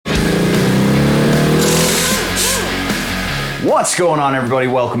What's going on, everybody?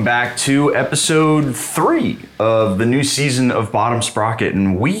 Welcome back to episode 3 of the new season of Bottom Sprocket.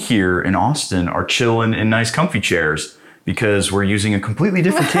 And we here in Austin are chilling in nice comfy chairs because we're using a completely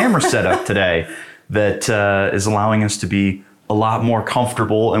different camera setup today that is allowing us to be a lot more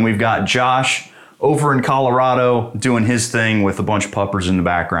comfortable. And we've got Josh over in Colorado doing his thing with a bunch of puppers in the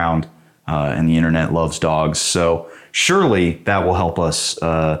background. And the internet loves dogs. So surely that will help us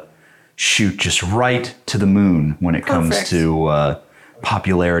shoot just right to the moon when it comes to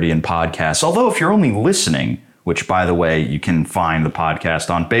popularity in podcasts. Although if you're only listening, which by the way, you can find the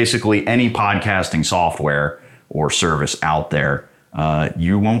podcast on basically any podcasting software or service out there,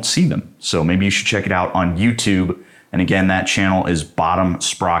 you won't see them. So maybe you should check it out on YouTube. And again, that channel is Bottom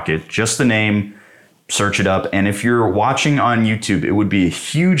Sprocket, just the name, search it up. And if you're watching on YouTube, it would be a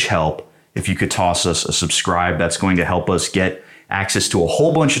huge help if you could toss us a subscribe. That's going to help us get access to a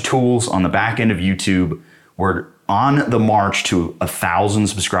whole bunch of tools on the back end of YouTube. We're on the march to 1,000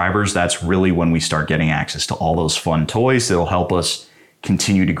 subscribers. That's really when we start getting access to all those fun toys that'll help us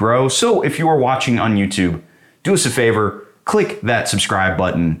continue to grow. So if you are watching on YouTube, do us a favor, click that subscribe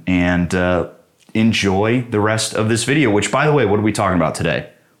button and enjoy the rest of this video, which by the way, what are we talking about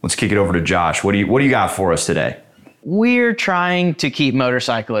today? Let's kick it over to Josh. What do you got for us today? We're trying to keep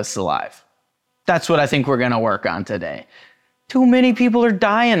motorcyclists alive. That's what I think we're gonna work on today. Too many people are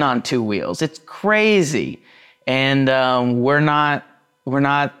dying on two wheels. It's crazy. And we're not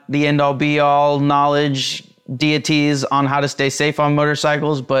the end all be all knowledge deities on how to stay safe on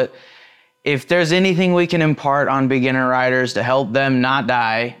motorcycles, but if there's anything we can impart on beginner riders to help them not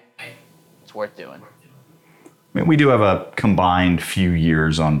die, it's worth doing. I mean, we do have a combined few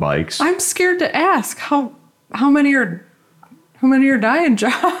years on bikes. I'm scared to ask how many are dying,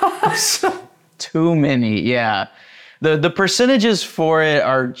 Josh? Too many, yeah. The percentages for it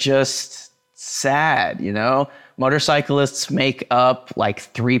are just sad, you know? Motorcyclists make up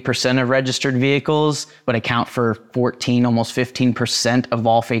like 3% of registered vehicles, but account for 14, almost 15% of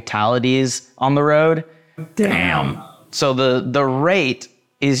all fatalities on the road. Damn. So the rate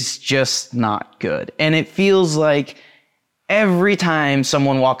is just not good. And it feels like every time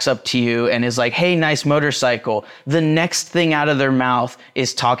someone walks up to you and is like, hey, nice motorcycle, the next thing out of their mouth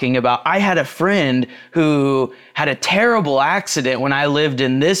is talking about, I had a friend who had a terrible accident when I lived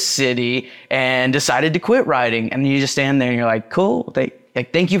in this city and decided to quit riding. And you just stand there and you're like, cool,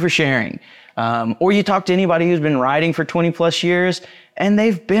 thank you for sharing. Or you talk to anybody who's been riding for 20 plus years and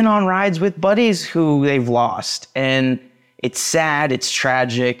they've been on rides with buddies who they've lost. And it's sad, it's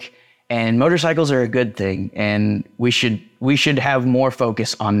tragic. And motorcycles are a good thing, and we should have more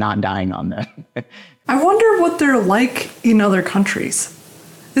focus on not dying on them. I wonder what they're like in other countries.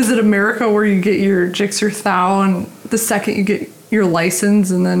 Is it America where you get your Gixxer Thou and the second you get your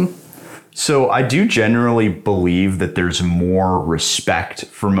license and then... So I do generally believe that there's more respect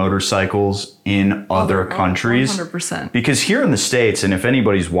for motorcycles in other countries. 100%. Because here in the States, and if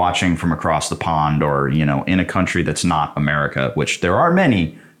anybody's watching from across the pond or, you know, in a country that's not America, which there are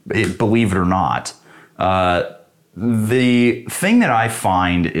many, believe it or not, the thing that I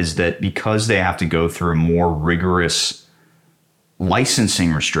find is that because they have to go through more rigorous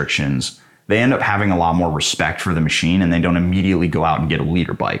licensing restrictions, they end up having a lot more respect for the machine and they don't immediately go out and get a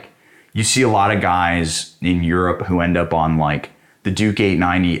leader bike. You see a lot of guys in Europe who end up on like the Duke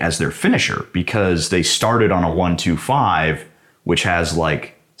 890 as their finisher because they started on a 125, which has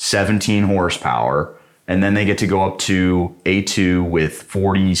like 17 horsepower. And then they get to go up to A2 with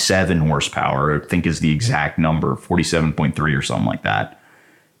 47 horsepower, I think is the exact number, 47.3 or something like that.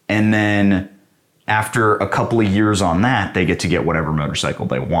 And then after a couple of years on that, they get to get whatever motorcycle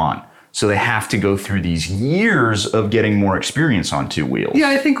they want. So they have to go through these years of getting more experience on two wheels. Yeah,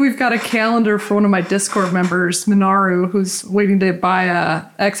 I think we've got a calendar for one of my Discord members, Minaru, who's waiting to buy a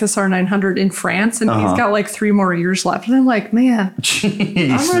XSR 900 in France, and he's got like 3 more years left. And I'm like, man,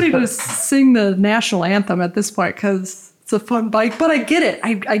 jeez. I'm ready to sing the national anthem at this point because it's a fun bike. But I get it.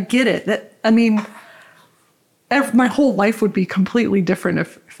 I get it. My whole life would be completely different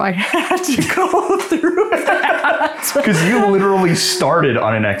if I had to go through that. Because you literally started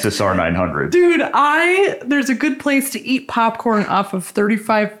on an XSR 900. Dude, there's a good place to eat popcorn off of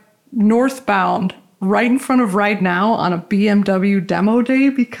 35 northbound right in front of Ride Now on a BMW demo day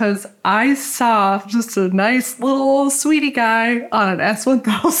because I saw just a nice little sweetie guy on an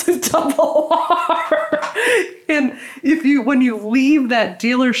S1000 double R. And when you leave that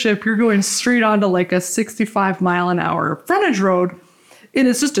dealership, you're going straight onto like a 65 mile an hour frontage road and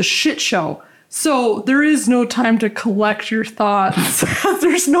it's just a shit show. So there is no time to collect your thoughts.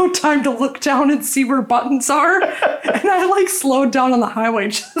 There's no time to look down and see where buttons are. And I like slowed down on the highway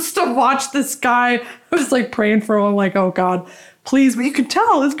just to watch this guy. I was like praying for him. I'm like, oh God, please. But you can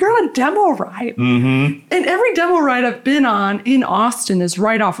tell this girl on a demo ride. Mm-hmm. And every demo ride I've been on in Austin is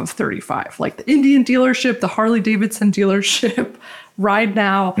right off of 35. Like the Indian dealership, the Harley Davidson dealership, Ride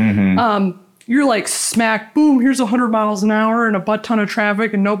Now. Mm-hmm. You're like smack, boom, here's 100 miles an hour and a butt ton of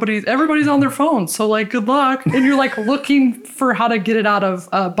traffic and everybody's on their phone. So like, good luck. And you're like looking for how to get it out of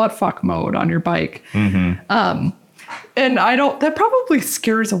butt fuck mode on your bike. Mm-hmm. And that probably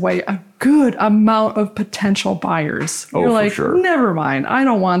scares away a good amount of potential buyers. Oh, you're for like, sure. Never mind. I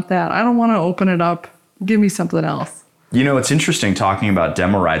don't want that. I don't want to open it up. Give me something else. You know, it's interesting talking about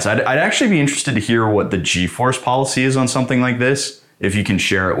demo rides. I'd actually be interested to hear what the G-Force policy is on something like this, if you can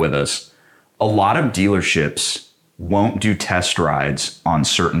share it with us. A lot of dealerships won't do test rides on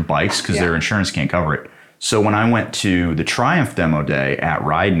certain bikes because their insurance can't cover it. So when I went to the Triumph demo day at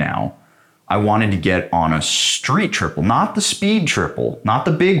Ride Now, I wanted to get on a street triple, not the speed triple, not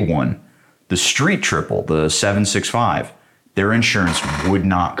the big one, the street triple, the 765. Their insurance would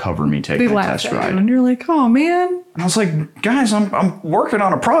not cover me taking a test ride. And you're like, oh man. And I was like, guys, I'm working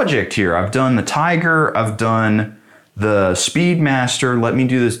on a project here. I've done the Tiger, I've done the Speedmaster, let me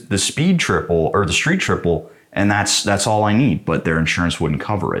do the speed triple or the street triple, and that's all I need. But their insurance wouldn't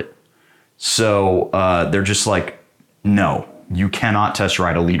cover it. So they're just like, no, you cannot test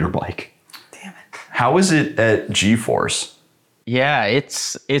ride a leader bike. Damn it. How is it at G-Force? Yeah,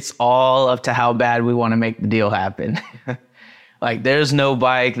 it's all up to how bad we want to make the deal happen. Like there's no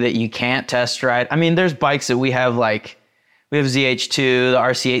bike that you can't test ride. I mean, there's bikes that we have like, we have ZH2, the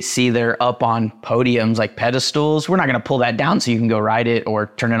RC8C, they're up on podiums, like pedestals. We're not going to pull that down so you can go ride it or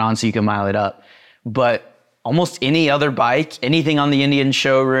turn it on so you can mile it up. But almost any other bike, anything on the Indian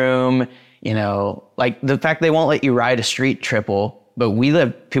showroom, you know, like the fact they won't let you ride a street triple, but we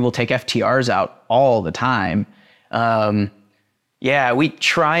let people take FTRs out all the time. Yeah, we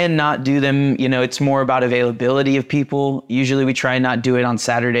try and not do them. You know, it's more about availability of people. Usually we try and not do it on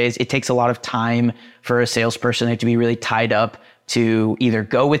Saturdays. It takes a lot of time for a salesperson. They have to be really tied up to either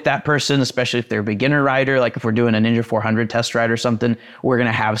go with that person, especially if they're a beginner rider. Like if we're doing a Ninja 400 test ride or something, we're going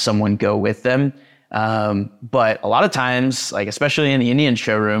to have someone go with them. But a lot of times, like especially in the Indian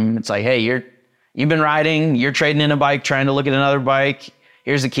showroom, it's like, hey, you've been riding, you're trading in a bike, trying to look at another bike.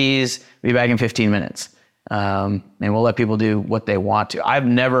 Here's the keys. Be back in 15 minutes. And we'll let people do what they want to. I've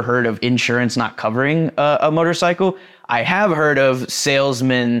never heard of insurance not covering a motorcycle. I have heard of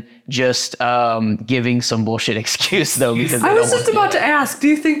salesmen just giving some bullshit excuse though. Because I was just about to ask, do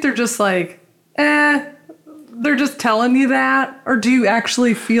you think they're just like, they're just telling you that? Or do you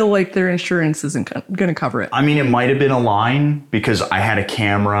actually feel like their insurance isn't going to cover it? I mean, it might have been a line because I had a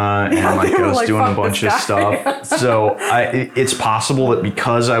camera and I was doing a bunch of stuff. So it's possible that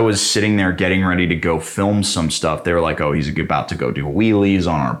because I was sitting there getting ready to go film some stuff, they were like, oh, he's about to go do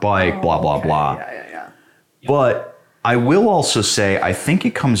wheelies on our bike, blah, blah, blah. Yeah. But I will also say, I think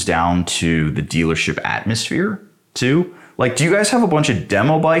it comes down to the dealership atmosphere too. Like, do you guys have a bunch of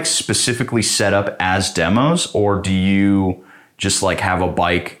demo bikes specifically set up as demos, or do you just like have a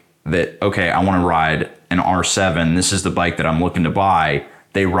bike that, okay, I want to ride an R7. This is the bike that I'm looking to buy.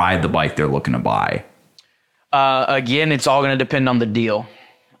 They ride the bike they're looking to buy. Again, it's all going to depend on the deal.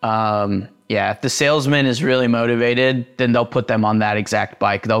 If the salesman is really motivated, then they'll put them on that exact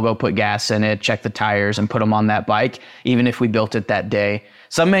bike. They'll go put gas in it, check the tires, and put them on that bike, even if we built it that day.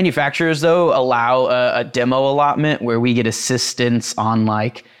 Some manufacturers, though, allow a demo allotment where we get assistance on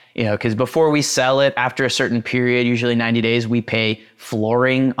because before we sell it, after a certain period, usually 90 days, we pay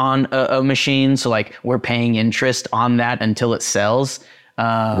flooring on a machine. So we're paying interest on that until it sells.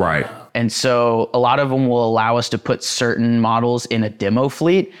 Right. And so a lot of them will allow us to put certain models in a demo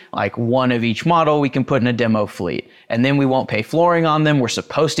fleet, like one of each model we can put in a demo fleet. And then we won't pay flooring on them. We're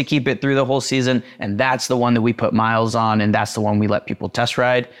supposed to keep it through the whole season. And that's the one that we put miles on. And that's the one we let people test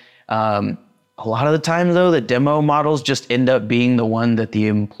ride. A lot of the time, though, the demo models just end up being the one that the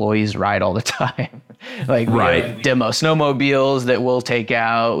employees ride all the time. We have demo snowmobiles that we'll take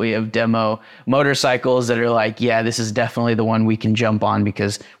out. We have demo motorcycles that are like, yeah, this is definitely the one we can jump on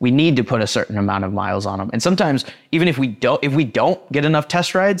because we need to put a certain amount of miles on them. And sometimes, even if we don't get enough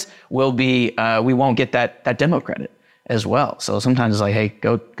test rides, we won't get that demo credit as well. So sometimes it's like, hey,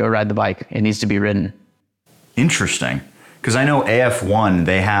 go ride the bike. It needs to be ridden. Interesting, because I know AF1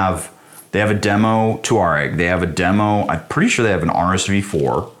 they have a demo Touareg. They have a demo. I'm pretty sure they have an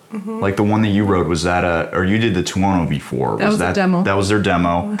RSV4. Mm-hmm. Like the one that you rode, was that or you did the Tuono V4? That was a demo. That was their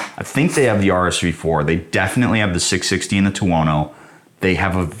demo. I think they have the RSV4. They definitely have the 660 and the Tuono. They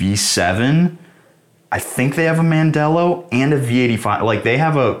have a V7 I think they have a Mandello and a V85. Like they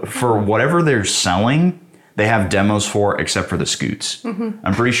have for whatever they're selling, they have demos for except for the scoots.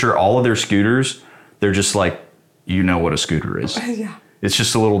 I'm pretty sure all of their scooters, they're just like, you know what a scooter is. Yeah. It's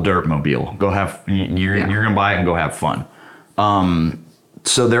just a little dirt mobile. Go have, you're going to buy it and go have fun.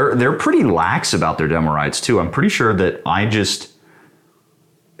 So they're pretty lax about their demo rides too. I'm pretty sure that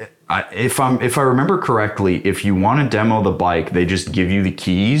if I remember correctly, if you want to demo the bike, they just give you the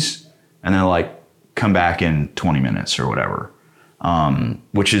keys and they're like, come back in 20 minutes or whatever,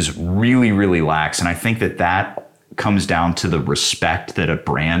 which is really, really lax. And I think that comes down to the respect that a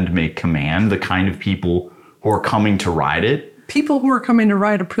brand may command the kind of people who are coming to ride it. People who are coming to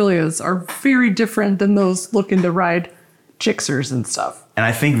ride Aprilias are very different than those looking to ride Gixxers and stuff. And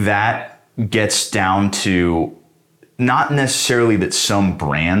I think that gets down to not necessarily that some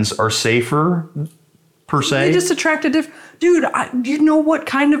brands are safer per se. They just attract a different... Dude, you know what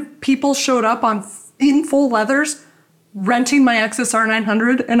kind of people showed up in full leathers renting my XSR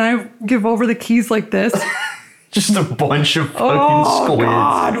 900 and I give over the keys like this? Just a bunch of fucking squids. Oh,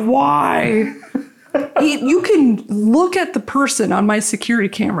 God, why? You can look at the person on my security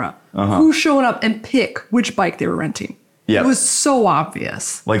camera who's showing up and pick which bike they were renting. Yep. It was so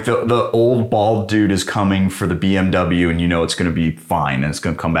obvious. Like the old bald dude is coming for the BMW and you know it's going to be fine and it's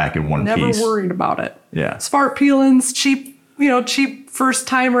going to come back in one piece. Never worried about it. Yeah. Smart peelings, cheap first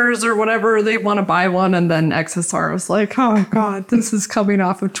timers or whatever, they want to buy one. And then XSR was like, oh God, this is coming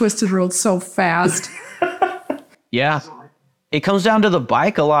off of Twisted Road so fast. Yeah. It comes down to the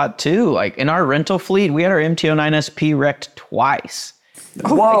bike a lot too. Like in our rental fleet, we had our MT-09 SP wrecked twice.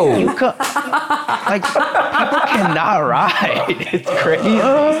 Whoa. Like people cannot ride. It's crazy.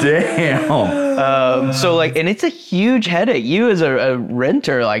 Damn. So like, and it's a huge headache. You as a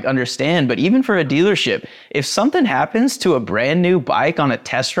renter, like understand, but even for a dealership, if something happens to a brand new bike on a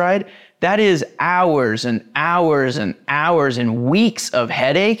test ride, that is hours and hours and hours and weeks of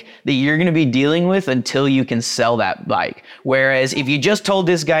headache that you're going to be dealing with until you can sell that bike. Whereas if you just told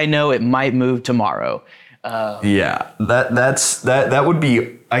this guy no, it might move tomorrow. Yeah, that would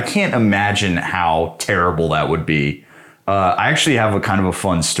be, I can't imagine how terrible that would be. I actually have a kind of a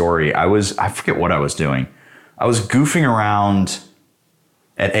fun story. I forget what I was doing. I was goofing around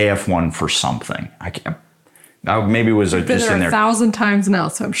at AF1 for something. Maybe it was just in there 1,000 times now,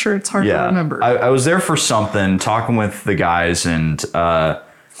 so I'm sure it's hard to remember. I was there for something, talking with the guys, and I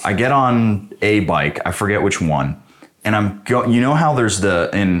get on a bike. I forget which one. And I'm going, you know how there's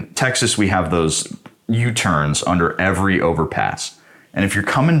in Texas, we have those U-turns under every overpass. And if you're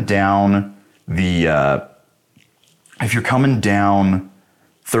coming down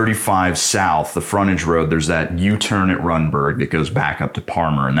 35 south, the frontage road, there's that U-turn at Runberg that goes back up to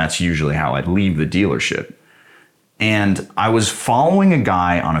Parmer. And that's usually how I'd leave the dealership. And I was following a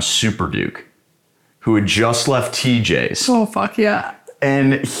guy on a Super Duke who had just left TJ's. Oh, fuck yeah.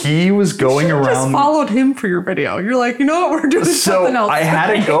 And he was going around. Just followed him for your video. You're like, you know what? We're doing something else. So I had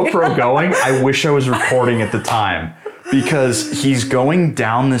a GoPro going. I wish I was recording at the time because he's going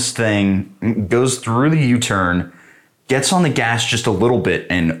down this thing, goes through the U-turn, gets on the gas just a little bit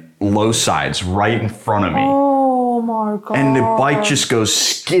and low sides right in front of me. Oh my God. And the bike just goes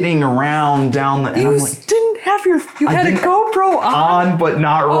skidding around down the... And I'm like, you had a GoPro on, but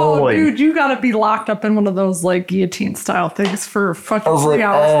not rolling. Oh, dude, you gotta be locked up in one of those like guillotine style things for fucking 3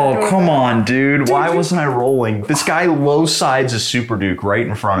 hours. Oh, come on, dude. Why wasn't I rolling? This guy low sides a Super Duke right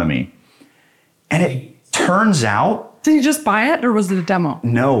in front of me. And it turns out... Did you just buy it or was it a demo?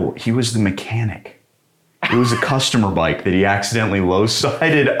 No, he was the mechanic. It was a customer bike that he accidentally low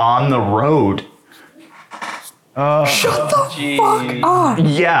sided on the road. Shut the fuck up.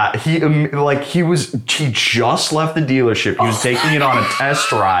 Yeah, he just left the dealership. He was taking it on a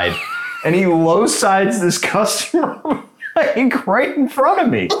test ride, and he low sides this customer like right in front of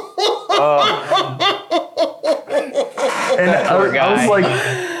me. And I was like,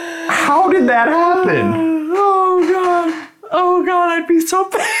 how did that happen? Oh God, I'd be so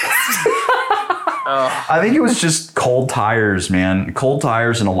pissed. I think it was just cold tires, man. Cold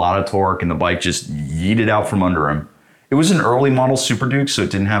tires and a lot of torque, and the bike just yeeted out from under him. It was an early model Super Duke, so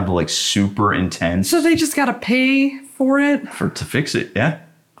it didn't have the like super intense. So they just gotta pay for it? To fix it, yeah.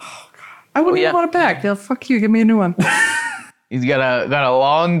 Oh God. I wouldn't even want it back. They'll fuck you, give me a new one. He's got a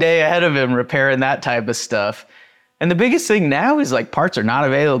long day ahead of him repairing that type of stuff. And the biggest thing now is like parts are not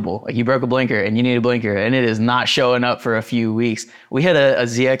available. Like you broke a blinker and you need a blinker and it is not showing up for a few weeks. We had a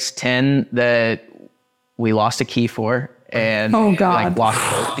ZX10 that we lost a key for and like lost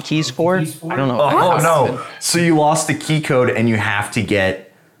both the keys for. I don't know. Oh no. So you lost the key code and you have to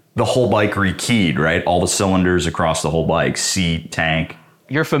get the whole bike rekeyed, right? All the cylinders across the whole bike, seat, tank,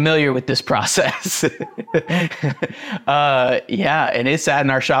 you're familiar with this process. Yeah, and it sat in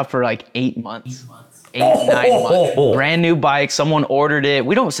our shop for like 8 months. 9 months. Brand new bike. Someone ordered it.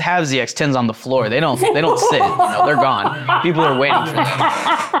 We don't have ZX10s on the floor. They don't sit. They're gone. People are waiting for them.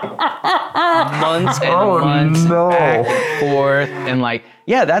 Months and months back and forth. And like,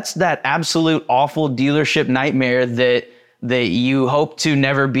 yeah, that's that absolute awful dealership nightmare that you hope to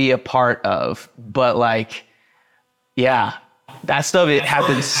never be a part of. But like, yeah, that stuff, it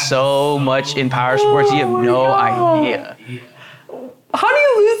happens so much in power sports. You have no idea. How do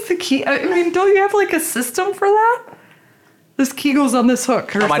you lose the key? I mean, don't you have like a system for that? This key goes on this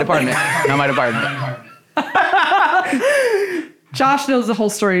hook. Not my department. Josh knows the whole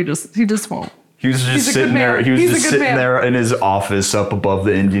story. He just won't. He was just sitting there. He was just sitting there in his office up above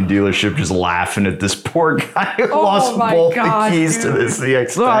the Indian dealership, just laughing at this poor guy who lost both the keys to this ZX10.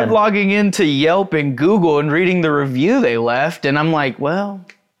 So I'm logging into Yelp and Google and reading the review they left, and I'm like, well,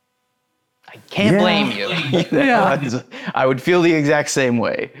 I can't blame you. Yeah. I would feel the exact same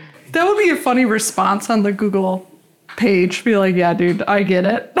way. That would be a funny response on the Google page. Be like, yeah, dude, I get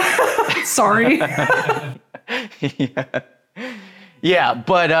it. Sorry. Yeah,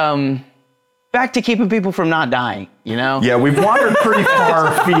 but back to keeping people from not dying, you know? Yeah, we've wandered pretty far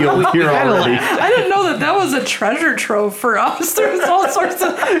afield here already. I didn't know that was a treasure trove for us. There's all sorts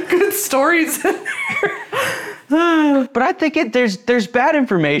of good stories in there. But I think there's bad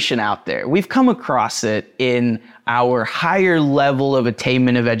information out there. We've come across it in our higher level of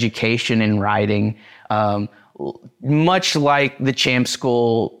attainment of education in riding, much like the Champ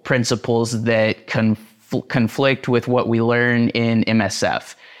School principles that conflict with what we learn in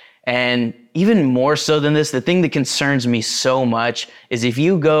MSF. And even more so than this, the thing that concerns me so much is if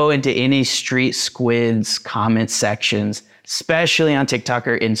you go into any Street Squids comment sections, especially on TikTok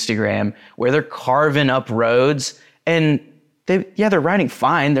or Instagram, where they're carving up roads and they're riding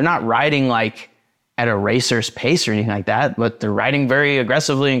fine. They're not riding like at a racer's pace or anything like that, but they're riding very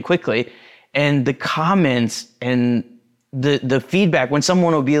aggressively and quickly. And the comments and the feedback when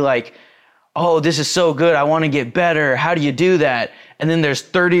someone will be like, oh, this is so good, I want to get better, how do you do that? And then there's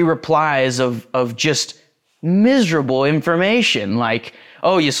 30 replies of just miserable information like,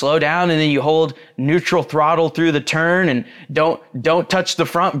 oh, you slow down and then you hold neutral throttle through the turn and don't touch the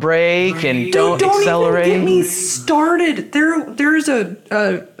front brake and don't accelerate. Don't even get me started. There's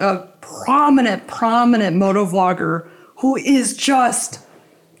a prominent motovlogger who is just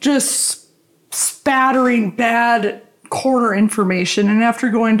spattering bad corner information. And after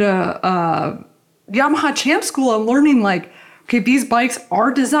going to Yamaha Champ School, I'm learning like, okay, these bikes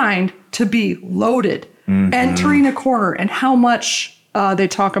are designed to be loaded, entering a corner, and how much they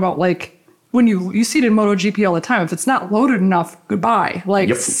talk about like when you see it in MotoGP all the time. If it's not loaded enough, goodbye.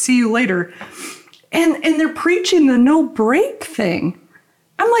 Like, see you later. And they're preaching the no brake thing.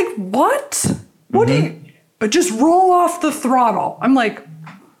 I'm like, what? What do you just roll off the throttle? I'm like,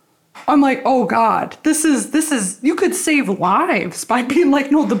 oh God, this is, you could save lives by being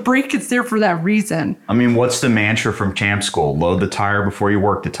like, no, the brake is there for that reason. I mean, what's the mantra from Champ School? Load the tire before you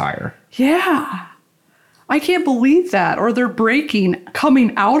work the tire. Yeah. I can't believe that. Or they're braking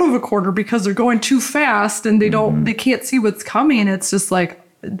coming out of a corner because they're going too fast and they can't see what's coming. It's just like,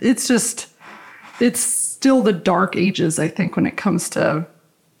 it's still the dark ages, I think, when it comes to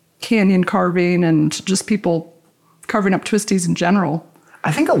canyon carving and just people carving up twisties in general.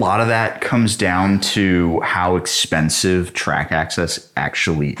 I think a lot of that comes down to how expensive track access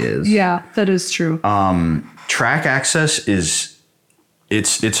actually is. Yeah, that is true. Track access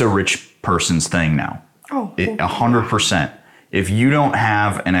it's a rich person's thing now. 100%. If you don't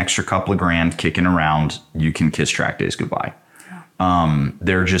have an extra couple of grand kicking around, you can kiss track days goodbye. Yeah.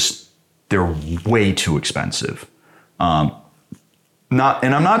 They're way too expensive. And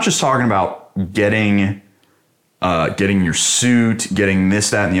I'm not just talking about getting your suit, getting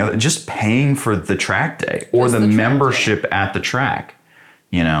this, that, and the other, just paying for the track day or the membership at the track,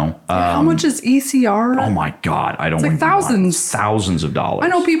 you know. How much is ECR? Oh my God. I don't It's like thousands of dollars. I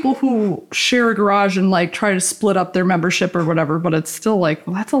know people who share a garage and like try to split up their membership or whatever, but it's still like,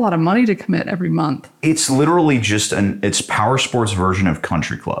 well, that's a lot of money to commit every month. It's literally just it's power sports version of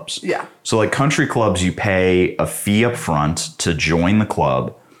country clubs. Yeah. So like country clubs, you pay a fee up front to join the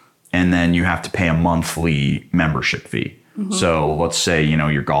club. And then you have to pay a monthly membership fee. So let's say, you know,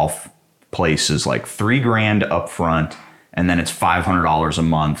 your golf place is like $3,000 up front, and then it's $500 a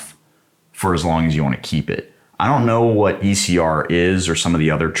month for as long as you want to keep it. I don't know what ECR is or some of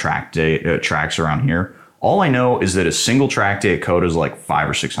the other tracks around here. All I know is that a single track day at Coda is like $500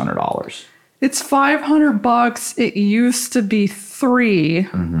 or $600. It's $500. It used to be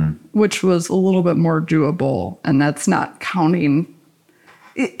 $300, which was a little bit more doable, and that's not counting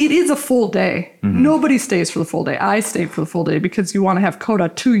it is a full day. Nobody stays for the full day. I stayed for the full day because you want to have Coda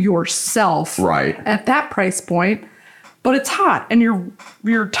to yourself Right. at that price point. But it's hot and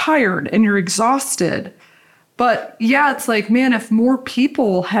you're tired and you're exhausted. But yeah, it's like, man, if more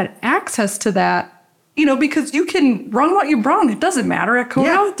people had access to that, you know, because you can run what you run. It doesn't matter at Coda.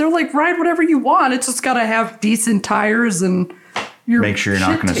 Yeah. They're like, ride whatever you want. It's just got to have decent tires and Make sure you're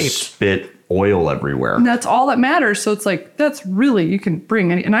not going to spit oil everywhere. And that's all that matters. So it's like, that's really, you can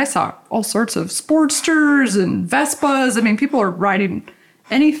bring any, and I saw all sorts of Sportsters and Vespas. I mean, people are riding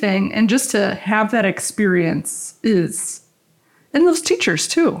anything. And just to have that experience is, and those teachers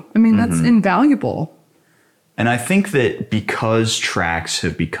too. I mean, that's invaluable. And I think that because tracks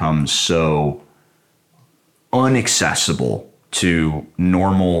have become so inaccessible to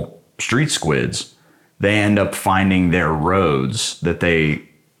normal street squids, they end up finding their roads that they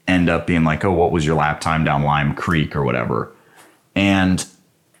end up being like, oh, what was your lap time down Lime Creek or whatever? And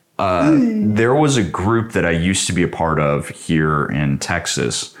there was a group that I used to be a part of here in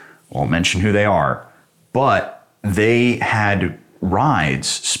Texas. Won't mention who they are, but they had rides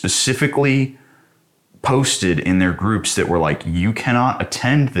specifically posted in their groups that were like, you cannot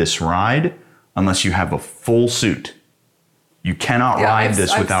attend this ride unless you have a full suit. You cannot ride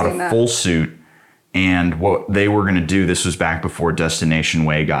this without a full suit. And what they were going to do, this was back before Destination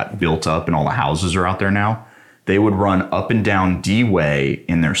Way got built up and all the houses are out there now. They would run up and down D-Way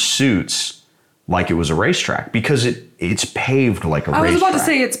in their suits like it was a racetrack because it's paved like a racetrack. I was about to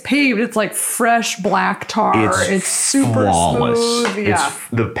say it's paved. It's like fresh black tar. It's super flawless. smooth. Yeah.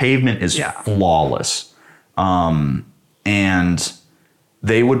 The pavement is flawless. And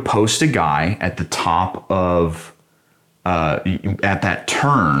they would post a guy at the top of, at that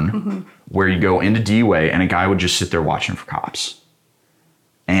turn where you go into D-Way, and a guy would just sit there watching for cops.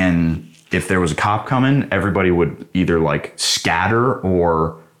 And if there was a cop coming, everybody would either like scatter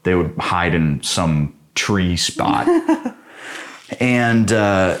or they would hide in some tree spot. And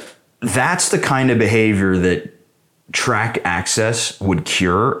that's the kind of behavior that track access would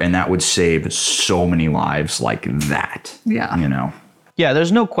cure, and that would save so many lives like that. Yeah. You know? Yeah,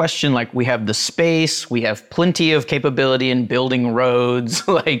 there's no question, like, we have the space, we have plenty of capability in building roads.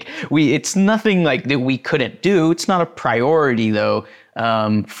 Like, it's nothing like that we couldn't do. It's not a priority though,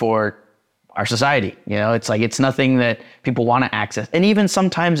 for our society. You know, it's like, it's nothing that people want to access. And even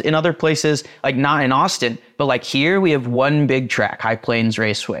sometimes in other places, like not in Austin, but like here we have one big track, High Plains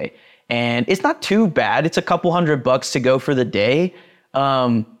Raceway. And it's not too bad. It's a couple $100 to go for the day.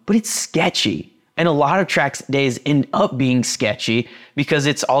 But it's sketchy. And a lot of track days end up being sketchy because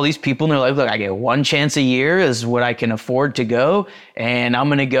it's all these people and they're like, look, I get one chance a year is what I can afford to go. And I'm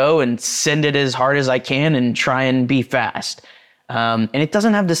going to go and send it as hard as I can and try and be fast. And it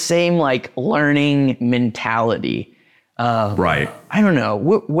doesn't have the same like learning mentality. Right. I don't know.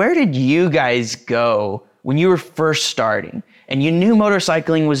 Where did you guys go when you were first starting and you knew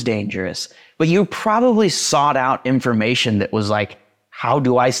motorcycling was dangerous, but you probably sought out information that was like, how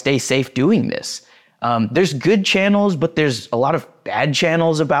do I stay safe doing this? There's good channels, but there's a lot of bad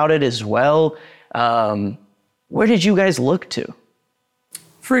channels about it as well. Where did you guys look to?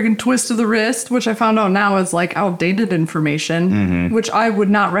 Friggin' twist of the wrist, which I found out now is like outdated information, which I would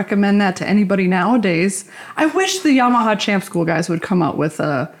not recommend that to anybody nowadays. I wish the Yamaha Champ School guys would come out with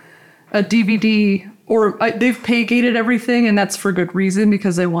a DVD, or they've pay gated everything, and that's for good reason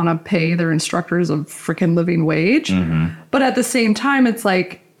because they want to pay their instructors a freaking living wage. But at the same time, it's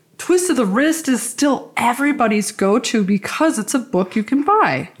like twist of the wrist is still everybody's go-to because it's a book you can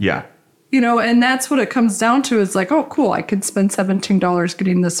buy. Yeah. You know, and that's what it comes down to is like, oh, cool, I could spend $17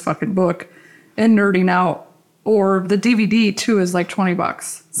 getting this fucking book and nerding out. Or the DVD, too, is like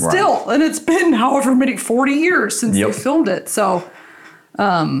 $20. Still, and it's been however many, 40 years since they filmed it. So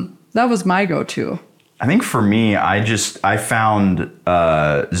that was my go-to. I think for me, I found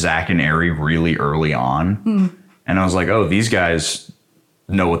Zach and Ari really early on. And I was like, oh, these guys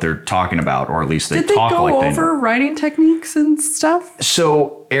know what they're talking about, or at least they talk like they know. Did they go over riding techniques and stuff?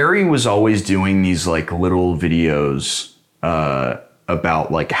 So Ari was always doing these like little videos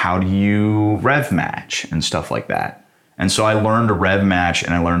about like how do you rev match and stuff like that. And so I learned to rev match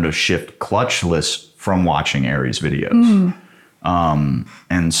and I learned to shift clutchless from watching Ari's videos.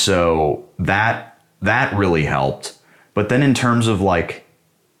 And so that really helped. But then in terms of like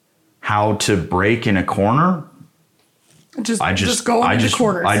how to brake in a corner, I just go into the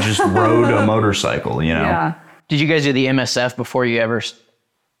corners. I just rode a motorcycle, you know? Yeah. Did you guys do the MSF before you ever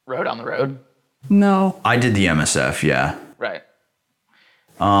rode on the road? No. I did the MSF, yeah. Right.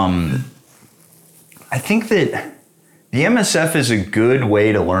 I think that the MSF is a good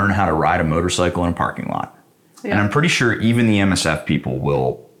way to learn how to ride a motorcycle in a parking lot. And I'm pretty sure even the MSF people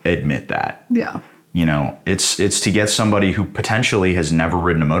will admit that. Yeah. You know, it's to get somebody who potentially has never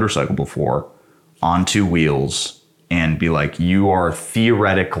ridden a motorcycle before on two wheels and be like, you are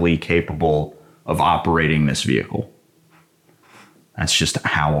theoretically capable of operating this vehicle. That's just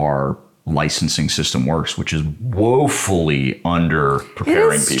how our licensing system works, which is woefully under preparing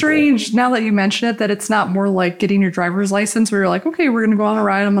people. It is strange now that you mention it that it's not more like getting your driver's license where you're like, okay, we're going to go on a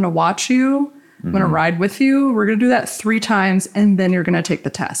ride. I'm going to watch you. I'm going to ride with you. We're going to do that 3 times and then you're going to take the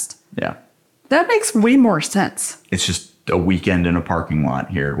test. Yeah. That makes way more sense. It's just a weekend in a parking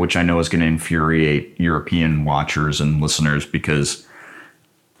lot here, which I know is going to infuriate European watchers and listeners because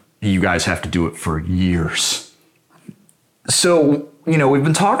you guys have to do it for years. So, you know, we've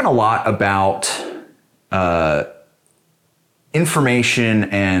been talking a lot about information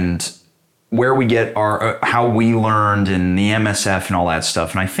and where we get our, how we learned and the MSF and all that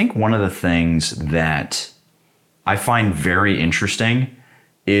stuff. And I think one of the things that I find very interesting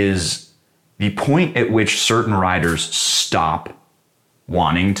is the point at which certain riders stop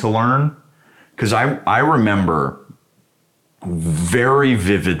wanting to learn. Because I remember very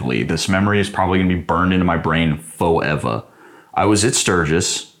vividly, this memory is probably going to be burned into my brain forever. I was at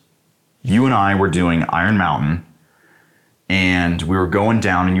Sturgis. You and I were doing Iron Mountain. And we were going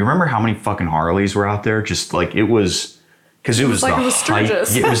down. And you remember how many fucking Harleys were out there? Just like it was, because it was like the height.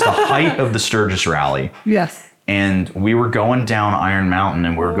 It was the height of the Sturgis rally. Yes. And we were going down Iron Mountain,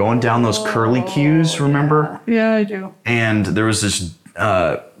 and we were going down those curly cues, remember? Yeah, I do. And there was this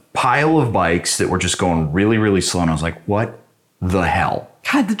pile of bikes that were just going really, really slow. And I was like, what the hell?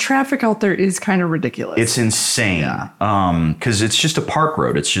 God, the traffic out there is kind of ridiculous. It's insane. Because it's just a park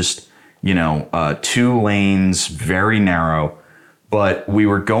road. It's just, 2 lanes, very narrow. But we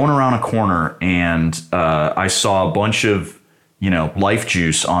were going around a corner, and I saw a bunch of life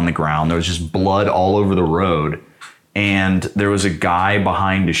juice on the ground. There was just blood all over the road. And there was a guy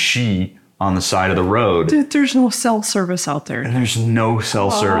behind a she on the side of the road. Dude, there's no cell service out there. And there's no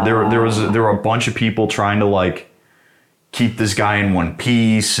cell service. There were a bunch of people trying to keep this guy in one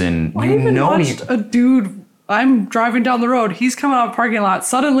piece. And I even watched a dude, I'm driving down the road. He's coming out of the parking lot,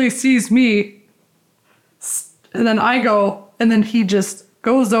 suddenly sees me. And then I go, and then he just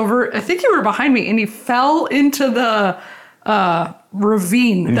goes over. I think you were behind me, and he fell into the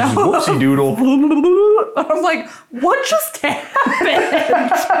ravine. And just whoopsie doodle. I'm like, what just happened?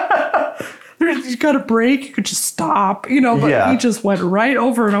 You got a break. You could just stop, but he just went right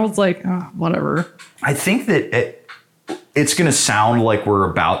over, and I was like, oh, whatever. I think that it's going to sound like we're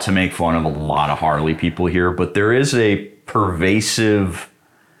about to make fun of a lot of Harley people here, but there is a pervasive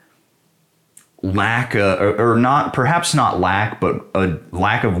lack of, or not, perhaps not lack, but a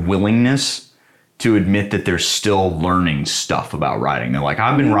lack of willingness to admit that they're still learning stuff about riding. They're like,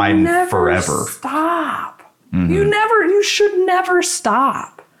 I've been riding forever. Stop. You should never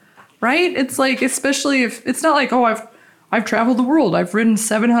stop. Right? It's like, especially if it's not like, oh, I've traveled the world. I've ridden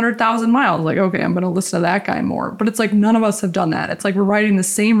 700,000 miles. Like, okay, I'm going to listen to that guy more. But it's like, none of us have done that. It's like we're riding the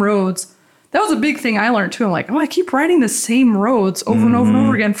same roads. That was a big thing I learned too. I'm like, oh, I keep riding the same roads over and over and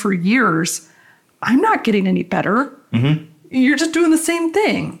over again for years. I'm not getting any better. You're just doing the same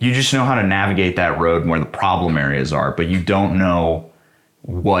thing. You just know how to navigate that road and where the problem areas are, but you don't know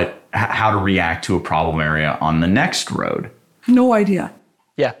how to react to a problem area on the next road. No idea.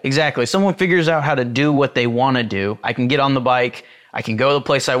 Yeah, exactly. Someone figures out how to do what they want to do. I can get on the bike. I can go the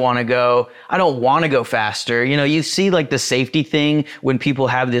place I want to go. I don't want to go faster. You see the safety thing when people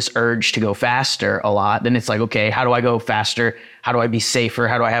have this urge to go faster a lot. Then it's like, okay, how do I go faster? How do I be safer?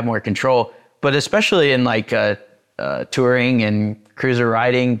 How do I have more control? But especially in touring and cruiser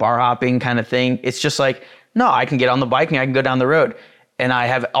riding, bar hopping kind of thing, it's just like, no, I can get on the bike and I can go down the road. And I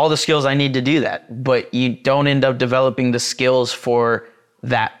have all the skills I need to do that. But you don't end up developing the skills for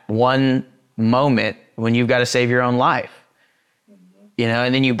that one moment when you've got to save your own life.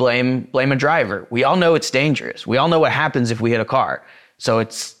 And then you blame a driver. We all know it's dangerous. We all know what happens if we hit a car. So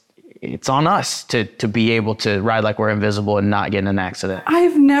it's on us to be able to ride like we're invisible and not get in an accident.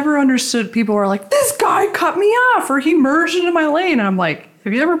 I've never understood people who are like, this guy cut me off or he merged into my lane. And I'm like,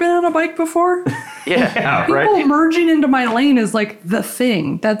 have you ever been on a bike before? Yeah, people right. merging into my lane is like the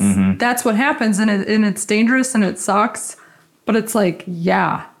thing. That's what happens, and it's dangerous and it sucks. But it's like,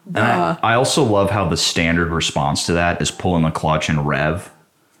 yeah. And I also love how the standard response to that is pulling the clutch and rev.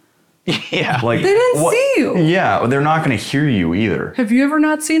 Yeah. They didn't see you. Yeah, they're not going to hear you either. Have you ever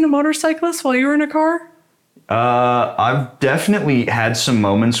not seen a motorcyclist while you were in a car? I've definitely had some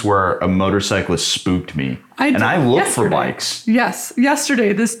moments where a motorcyclist spooked me. I look for bikes. Yes.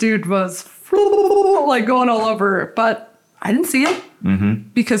 Yesterday, this dude was going all over, but I didn't see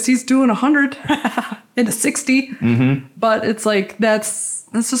him because he's doing 100. hit a 60. But it's like, that's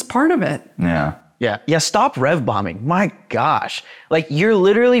just part of it. Yeah. Yeah, stop rev bombing. My gosh. Like, you're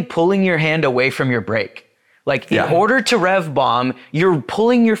literally pulling your hand away from your brake. Like, in order to rev bomb, you're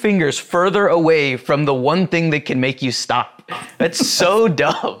pulling your fingers further away from the one thing that can make you stop. That's so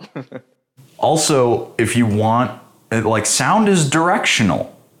dumb. Also, if you want, like, sound is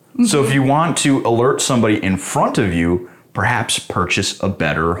directional. So if you want to alert somebody in front of you, perhaps purchase a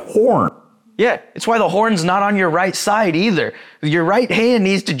better horn. Yeah, it's why the horn's not on your right side either. Your right hand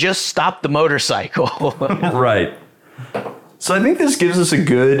needs to just stop the motorcycle. Right. So I think this gives us a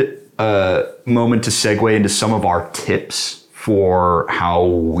good moment to segue into some of our tips for how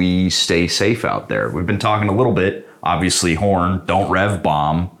we stay safe out there. We've been talking a little bit, obviously horn, don't rev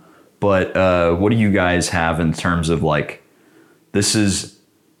bomb, but what do you guys have in terms of like, this is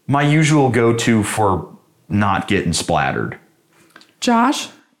my usual go-to for not getting splattered? Josh?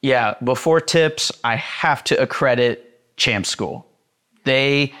 Yeah, before tips, I have to accredit Champ School.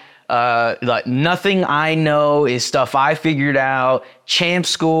 They, like, nothing I know is stuff I figured out. Champ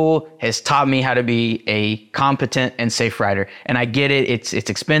School has taught me how to be a competent and safe rider. And I get it, it's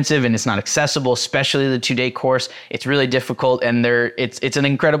expensive and it's not accessible, especially the 2-day course. It's really difficult, and it's an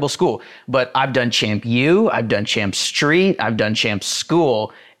incredible school. But I've done Champ U, I've done Champ Street, I've done Champ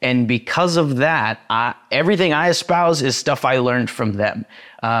School. And because of that, everything I espouse is stuff I learned from them.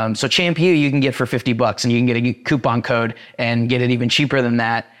 So Champ U you can get for $50, and you can get a coupon code and get it even cheaper than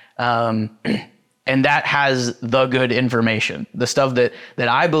that. And that has the good information, the stuff that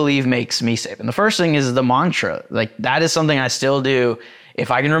I believe makes me safe. And the first thing is the mantra. Like, that is something I still do, if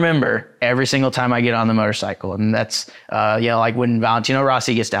I can remember, every single time I get on the motorcycle. And that's, like when Valentino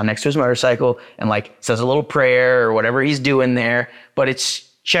Rossi gets down next to his motorcycle and like says a little prayer or whatever he's doing there, but it's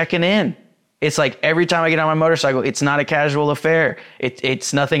checking in. It's like every time I get on my motorcycle, it's not a casual affair.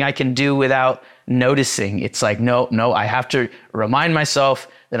 It's nothing I can do without noticing. It's like, no, I have to remind myself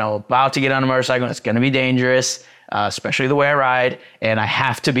that I'm about to get on a motorcycle and it's going to be dangerous, especially the way I ride, and I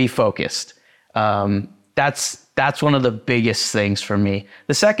have to be focused. That's one of the biggest things for me.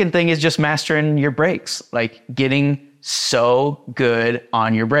 The second thing is just mastering your brakes, like getting so good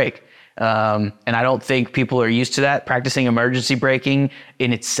on your brake. And I don't think people are used to that. Practicing emergency braking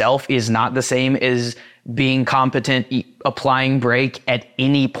in itself is not the same as being competent applying brake at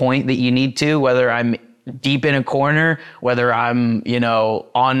any point that you need to, whether I'm deep in a corner, whether I'm,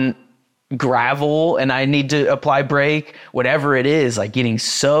 on gravel and I need to apply brake, whatever it is, like getting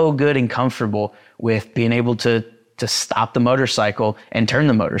so good and comfortable with being able to stop the motorcycle and turn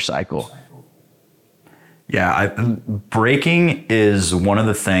the motorcycle. Yeah, braking is one of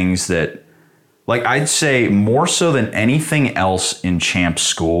the things that, like, I'd say more so than anything else in Champ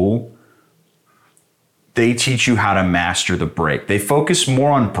School, they teach you how to master the brake. They focus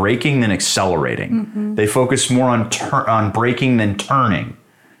more on braking than accelerating. Mm-hmm. They focus more on braking than turning.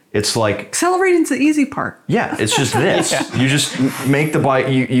 It's like accelerating's the easy part. Yeah, it's just this. Yeah. You just make the bike.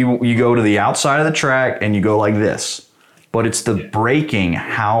 You go to the outside of the track and you go like this. But it's the braking,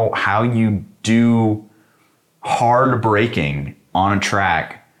 how you do hard braking on a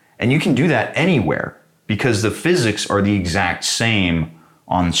track, and you can do that anywhere because the physics are the exact same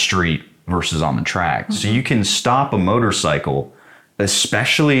on the street versus on the track. Mm-hmm. So you can stop a motorcycle,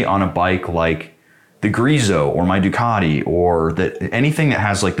 especially on a bike like the Grezzo or my Ducati or anything that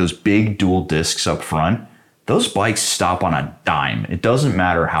has like those big dual discs up front. Those bikes stop on a dime. It doesn't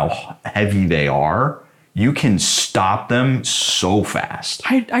matter how heavy they are. You can stop them so fast.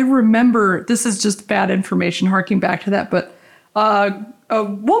 I remember, this is just bad information harking back to that, but a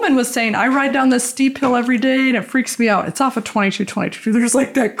woman was saying, I ride down this steep hill every day and it freaks me out. It's off of 2222. There's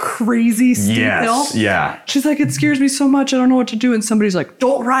like that crazy steep hill. Yeah. She's like, it scares me so much. I don't know what to do. And somebody's like,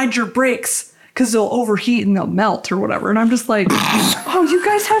 don't ride your brakes because they'll overheat and they'll melt or whatever. And I'm just like, oh, you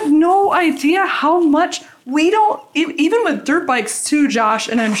guys have no idea how much we don't, even with dirt bikes too, Josh,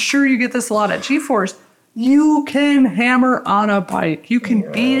 and I'm sure you get this a lot at G-Force, you can hammer on a bike. You can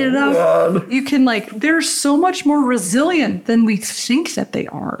beat it up. God. You can they're so much more resilient than we think that they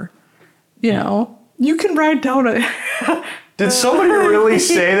are. You can ride down a... Did somebody really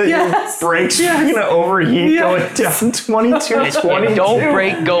say that your brakes are going to overheat going down 22? Don't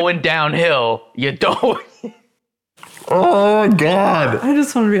brake going downhill. You don't... Oh, God. I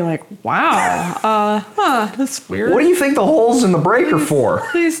just want to be like, wow. That's weird. What do you think the holes in the brake are for?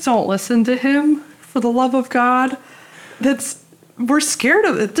 Please don't listen to him. For the love of God, we're scared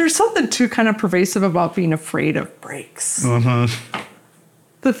of it. There's something too kind of pervasive about being afraid of brakes. Mm-hmm.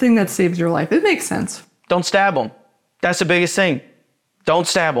 The thing that saves your life. It makes sense. Don't stab them. That's the biggest thing. Don't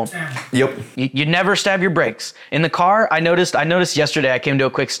stab them. Yep. You never stab your brakes. In the car, I noticed yesterday I came to a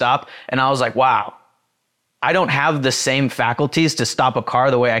quick stop and I was like, wow, I don't have the same faculties to stop a car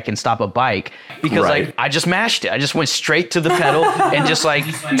the way I can stop a bike because like I just mashed it. I just went straight to the pedal and just like,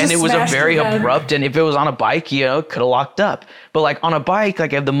 and it was a very abrupt. And if it was on a bike, you know, it could have locked up. But like on a bike,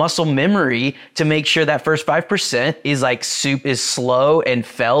 like I have the muscle memory to make sure that first 5% is like is slow and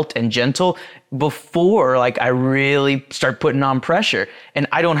felt and gentle before like I really start putting on pressure. And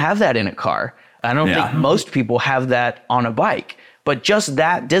I don't have that in a car. I don't think most people have that on a bike. But just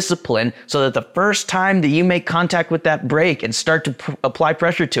that discipline so that the first time that you make contact with that brake and start to apply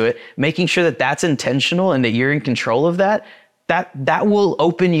pressure to it, making sure that that's intentional and that you're in control of that, that will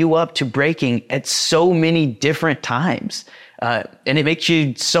open you up to braking at so many different times. And it makes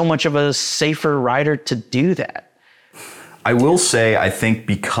you so much of a safer rider to do that. I will say, I think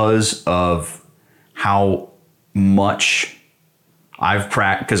because of how much I've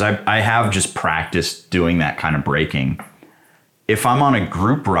practiced, because I have just practiced doing that kind of braking. If I'm on a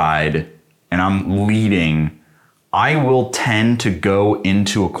group ride and I'm leading, I will tend to go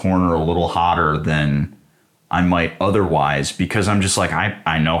into a corner a little hotter than I might otherwise because I'm just like,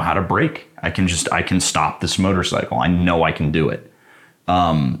 I know how to brake. I can stop this motorcycle. I know I can do it.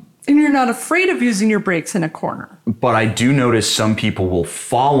 And you're not afraid of using your brakes in a corner. But I do notice some people will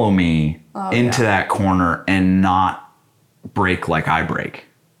follow me into that corner and not brake like I brake.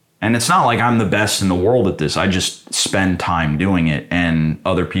 And it's not like I'm the best in the world at this. I just spend time doing it. And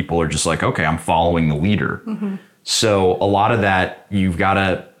other people are just like, okay, I'm following the leader. Mm-hmm. So a lot of that, you've got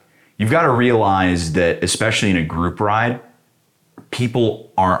to realize that, especially in a group ride,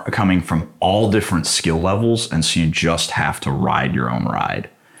 people are coming from all different skill levels. And so you just have to ride your own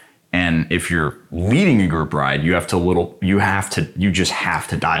ride. And if you're leading a group ride, you just have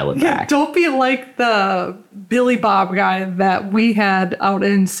to dial it back. Don't be like the Billy Bob guy that we had out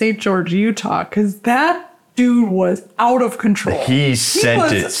in St. George, Utah, because that dude was out of control. He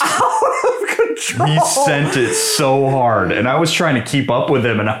sent it so hard. And I was trying to keep up with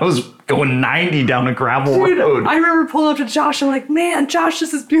him and I was going 90 down a gravel road. I remember pulling up to Josh and like, man, Josh,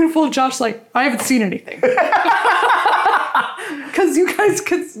 this is beautiful. And Josh's like, I haven't seen anything. Because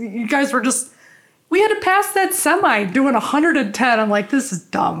you guys were just, we had to pass that semi doing 110. I'm like, this is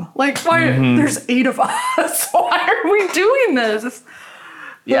dumb. Like, why? There's 8 of us. Why are we doing this?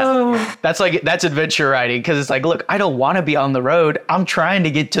 Yeah, that's adventure riding because it's like, look, I don't want to be on the road. I'm trying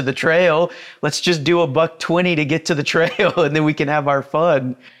to get to the trail. Let's just do $120 to get to the trail and then we can have our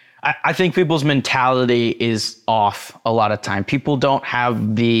fun. I think people's mentality is off a lot of time. People don't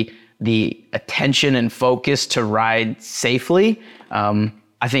have the attention and focus to ride safely.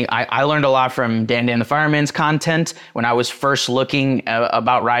 I think I learned a lot from Dan the Fireman's content when I was first looking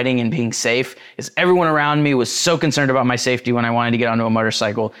about riding and being safe. Is everyone around me was so concerned about my safety when I wanted to get onto a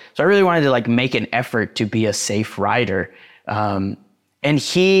motorcycle. So I really wanted to like make an effort to be a safe rider. And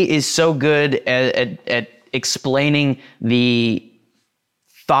he is so good at explaining the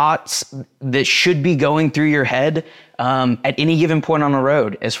thoughts that should be going through your head at any given point on the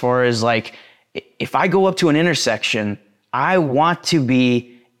road. As far as like, if I go up to an intersection, I want to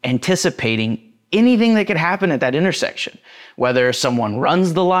be anticipating anything that could happen at that intersection, whether someone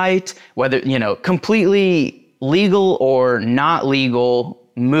runs the light, whether, you know, completely legal or not legal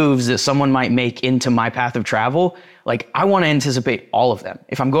moves that someone might make into my path of travel. Like, I want to anticipate all of them.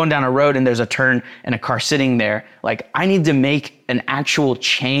 If I'm going down a road and there's a turn and a car sitting there, like, I need to make an actual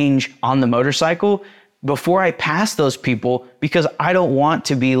change on the motorcycle before I pass those people, because I don't want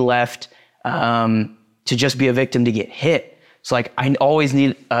to be left to just be a victim to get hit. So like, I always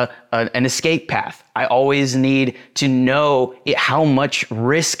need an escape path. I always need to know how much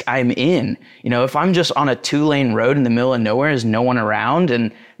risk I'm in. You know, if I'm just on a 2-lane road in the middle of nowhere, there's no one around,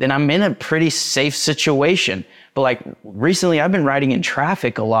 and then I'm in a pretty safe situation. But like recently I've been riding in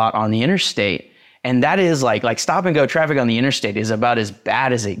traffic a lot on the interstate. And that is like stop and go traffic on the interstate is about as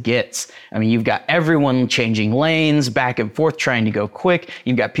bad as it gets. I mean, you've got everyone changing lanes back and forth, trying to go quick.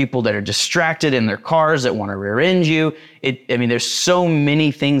 You've got people that are distracted in their cars that want to rear end you. There's so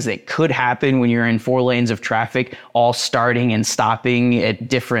many things that could happen when you're in 4 lanes of traffic, all starting and stopping at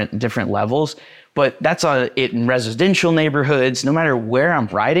different levels. But that's in residential neighborhoods. No matter where I'm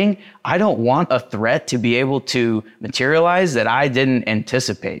riding, I don't want a threat to be able to materialize that I didn't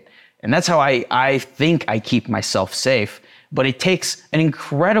anticipate. And that's how I think I keep myself safe. But it takes an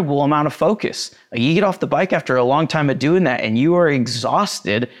incredible amount of focus. Like, you get off the bike after a long time of doing that and you are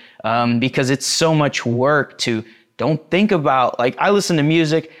exhausted because it's so much work to don't think about, like, I listen to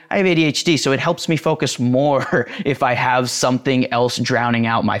music, I have ADHD, so it helps me focus more if I have something else drowning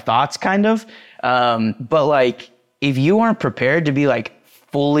out my thoughts, kind of. But like, if you aren't prepared to be like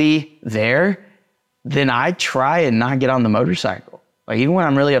fully there, then I try and not get on the motorcycle. Like even when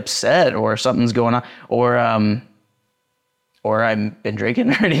I'm really upset or something's going on, or I've been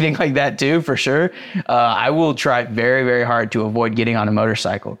drinking or anything like that too, for sure, I will try very, very hard to avoid getting on a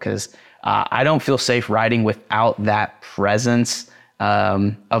motorcycle because I don't feel safe riding without that presence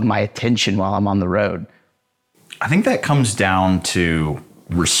of my attention while I'm on the road. I think that comes down to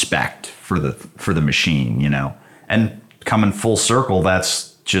respect for the machine, and coming full circle,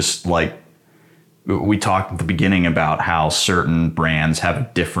 that's just like we talked at the beginning about how certain brands have a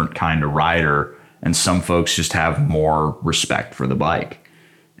different kind of rider and some folks just have more respect for the bike.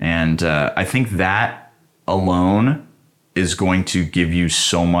 And I think that alone is going to give you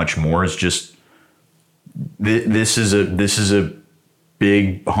so much more. It's just, this is a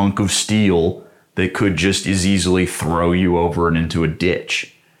big hunk of steel that could just as easily throw you over and into a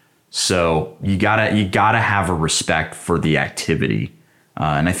ditch. So you gotta have a respect for the activity.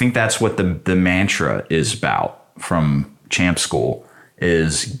 And I think that's what the mantra is about from Champ School,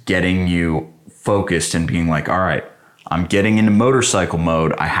 is getting you focused and being like, all right, I'm getting into motorcycle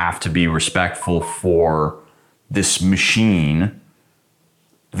mode. I have to be respectful for this machine.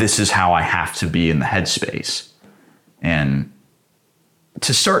 This is how I have to be in the headspace. And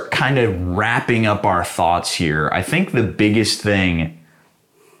to start kind of wrapping up our thoughts here, I think the biggest thing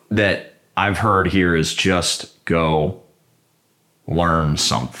that I've heard here is just go learn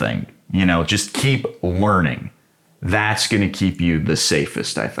something. Just keep learning. That's going to keep you the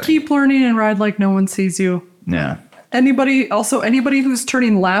safest, I think. Keep learning and ride like no one sees you. Yeah. Anybody who's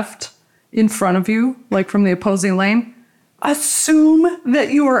turning left in front of you, like from the opposing lane, assume that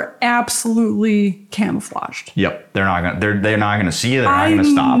you are absolutely camouflaged. Yep. They're not gonna see you. They're not gonna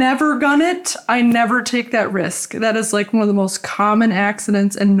stop. I never gun it. I never take that risk. That is like one of the most common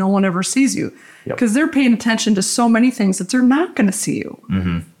accidents, and no one ever sees you because they're paying attention to so many things that they're not gonna see you.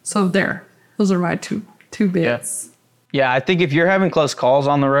 Mm-hmm. So those are my two bits. Yeah, I think if you're having close calls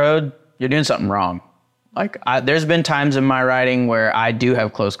on the road, you're doing something wrong. Like there's been times in my riding where I do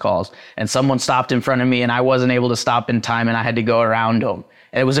have close calls and someone stopped in front of me and I wasn't able to stop in time and I had to go around them.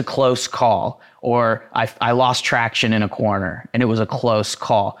 And it was a close call. Or I lost traction in a corner and it was a close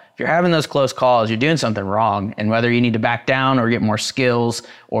call. If you're having those close calls, you're doing something wrong. And whether you need to back down or get more skills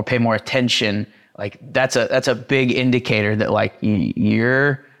or pay more attention, like that's a big indicator that like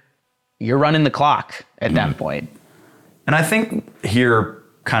you're running the clock at that point. And I think here,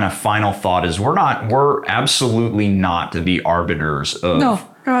 kind of final thought is we're absolutely not the arbiters of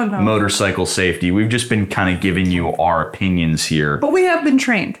motorcycle safety. We've just been kind of giving you our opinions here. But we have been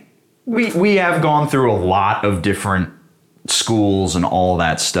trained. We have gone through a lot of different schools and all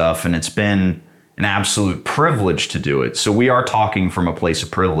that stuff, and it's been an absolute privilege to do it. So we are talking from a place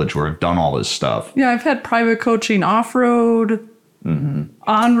of privilege where we've done all this stuff. Yeah, I've had private coaching off-road,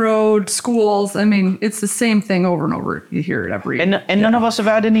 on-road schools. I mean, it's the same thing over and over. You hear it every. And none of us have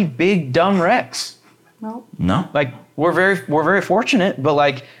had any big dumb wrecks. No. Like we're very fortunate, but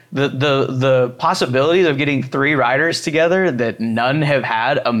like the possibilities of getting 3 riders together that none have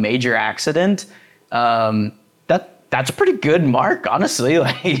had a major accident, that's a pretty good mark, honestly.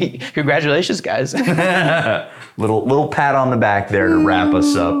 Like, congratulations, guys. little pat on the back there to wrap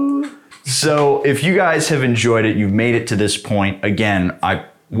us up. So if you guys have enjoyed it, you've made it to this point, again, I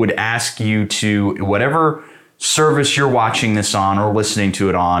would ask you to, whatever service you're watching this on or listening to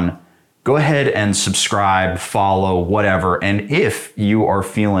it on, go ahead and subscribe, follow, whatever. And if you are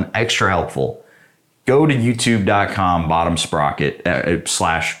feeling extra helpful, go to youtube.com bottom sprocket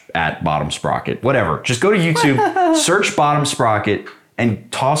 / bottom sprocket, whatever. Just go to YouTube, search bottom sprocket,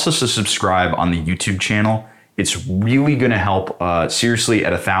 and toss us a subscribe on the YouTube channel. It's really going to help. Seriously,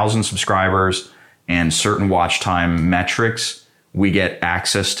 at 1,000 subscribers and certain watch time metrics, we get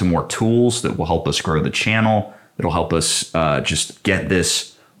access to more tools that will help us grow the channel. It'll help us just get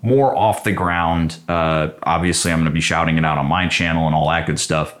this more off the ground. Obviously, I'm going to be shouting it out on my channel and all that good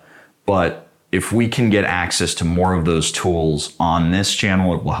stuff. But if we can get access to more of those tools on this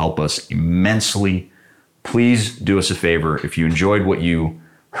channel, it will help us immensely. Please do us a favor. If you enjoyed what you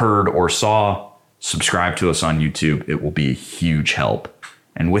heard or saw, subscribe to us on YouTube. It will be a huge help.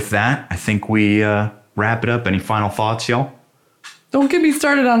 And with that, I think we wrap it up. Any final thoughts, y'all? Don't get me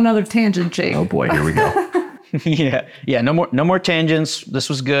started on another tangent, Jake. Oh boy, here we go. Yeah. No more tangents. This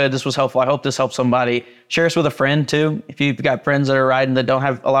was good. This was helpful. I hope this helps somebody. Share us with a friend too. If you've got friends that are riding that don't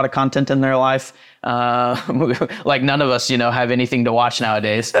have a lot of content in their life, like none of us, have anything to watch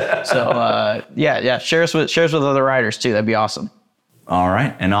nowadays. So share us with other riders too. That'd be awesome. All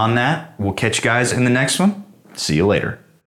right. And on that, we'll catch you guys in the next one. See you later.